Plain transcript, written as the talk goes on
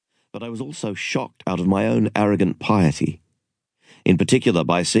but I was also shocked out of my own arrogant piety, in particular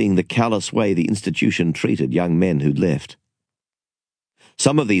by seeing the callous way the institution treated young men who'd left.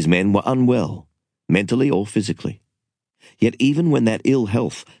 Some of these men were unwell, mentally or physically. Yet even when that ill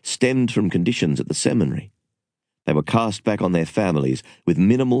health stemmed from conditions at the seminary, they were cast back on their families with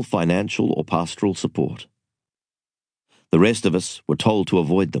minimal financial or pastoral support. The rest of us were told to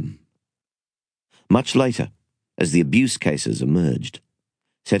avoid them. Much later, as the abuse cases emerged,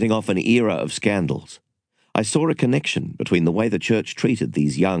 setting off an era of scandals, I saw a connection between the way the church treated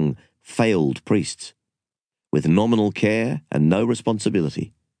these young, failed priests, with nominal care and no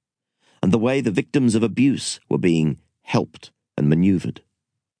responsibility, and the way the victims of abuse were being helped and manoeuvred.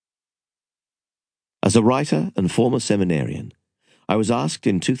 As a writer and former seminarian, I was asked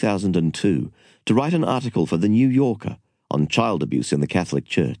in 2002 to write an article for The New Yorker on child abuse in the Catholic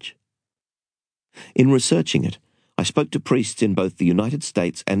Church. In researching it, I spoke to priests in both the United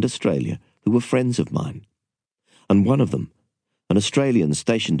States and Australia who were friends of mine, and one of them, an Australian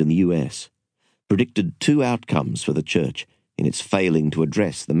stationed in the US, predicted two outcomes for the Church in its failing to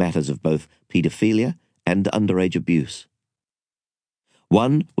address the matters of both paedophilia and underage abuse.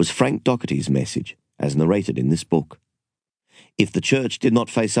 One was Frank Doherty's message, as narrated in this book. If the Church did not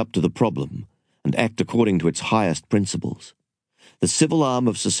face up to the problem and act according to its highest principles, the civil arm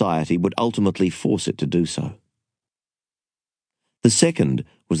of society would ultimately force it to do so. The second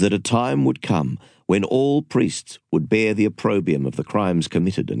was that a time would come when all priests would bear the opprobrium of the crimes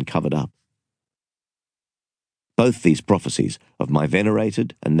committed and covered up. Both these prophecies of my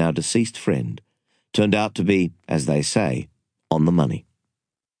venerated and now deceased friend turned out to be, as they say, on the money.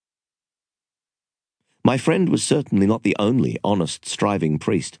 My friend was certainly not the only honest, striving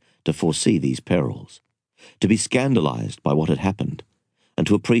priest to foresee these perils, to be scandalized by what had happened, and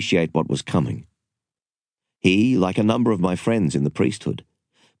to appreciate what was coming. He, like a number of my friends in the priesthood,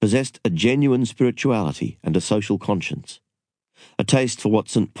 possessed a genuine spirituality and a social conscience, a taste for what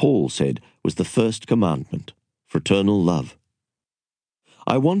St. Paul said was the first commandment, fraternal love.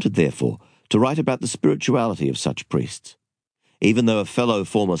 I wanted, therefore, to write about the spirituality of such priests, even though a fellow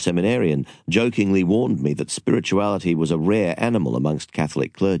former seminarian jokingly warned me that spirituality was a rare animal amongst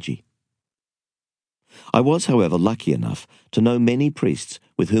Catholic clergy. I was, however, lucky enough to know many priests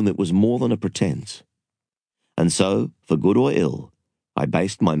with whom it was more than a pretense. And so, for good or ill, I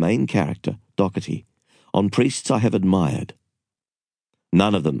based my main character, Doherty, on priests I have admired.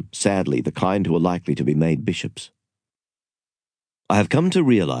 None of them, sadly, the kind who are likely to be made bishops. I have come to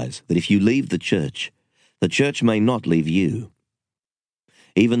realize that if you leave the Church may not leave you.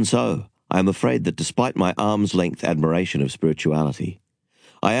 Even so, I am afraid that despite my arm's-length admiration of spirituality,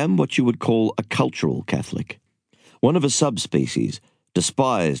 I am what you would call a cultural Catholic, one of a subspecies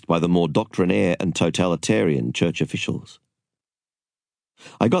despised by the more doctrinaire and totalitarian church officials.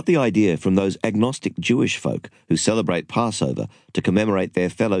 I got the idea from those agnostic Jewish folk who celebrate Passover to commemorate their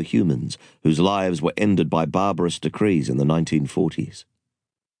fellow humans whose lives were ended by barbarous decrees in the 1940s.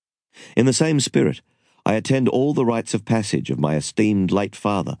 In the same spirit, I attend all the rites of passage of my esteemed late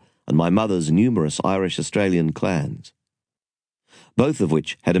father and my mother's numerous Irish-Australian clans, both of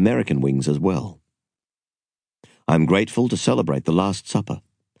which had American wings as well. I am grateful to celebrate the Last Supper,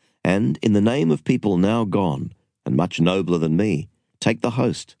 and, in the name of people now gone, and much nobler than me, take the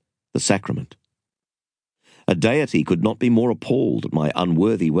host, the sacrament. A deity could not be more appalled at my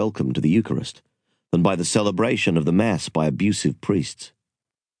unworthy welcome to the Eucharist than by the celebration of the Mass by abusive priests.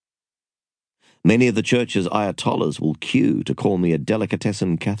 Many of the Church's ayatollahs will queue to call me a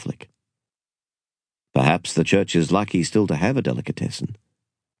delicatessen Catholic. Perhaps the Church is lucky still to have a delicatessen.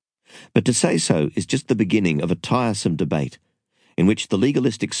 But to say so is just the beginning of a tiresome debate in which the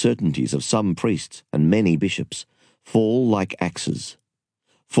legalistic certainties of some priests and many bishops fall like axes,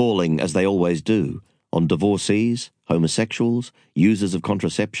 falling, as they always do, on divorcees, homosexuals, users of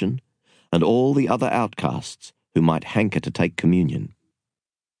contraception, and all the other outcasts who might hanker to take communion.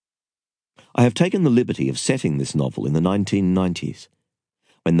 I have taken the liberty of setting this novel in the 1990s,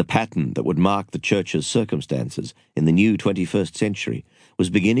 when the pattern that would mark the Church's circumstances in the new 21st century was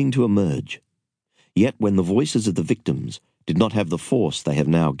beginning to emerge, yet when the voices of the victims did not have the force they have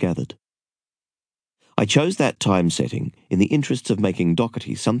now gathered. I chose that time setting in the interests of making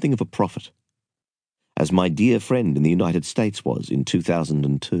Doherty something of a prophet, as my dear friend in the United States was in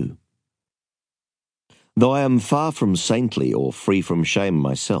 2002. Though I am far from saintly or free from shame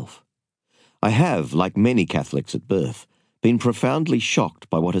myself, I have, like many Catholics at birth, been profoundly shocked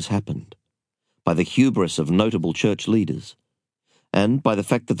by what has happened, by the hubris of notable church leaders, and by the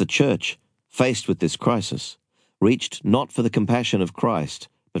fact that the Church, faced with this crisis, reached not for the compassion of Christ,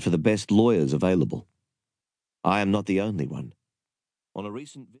 but for the best lawyers available. I am not the only one. On a recent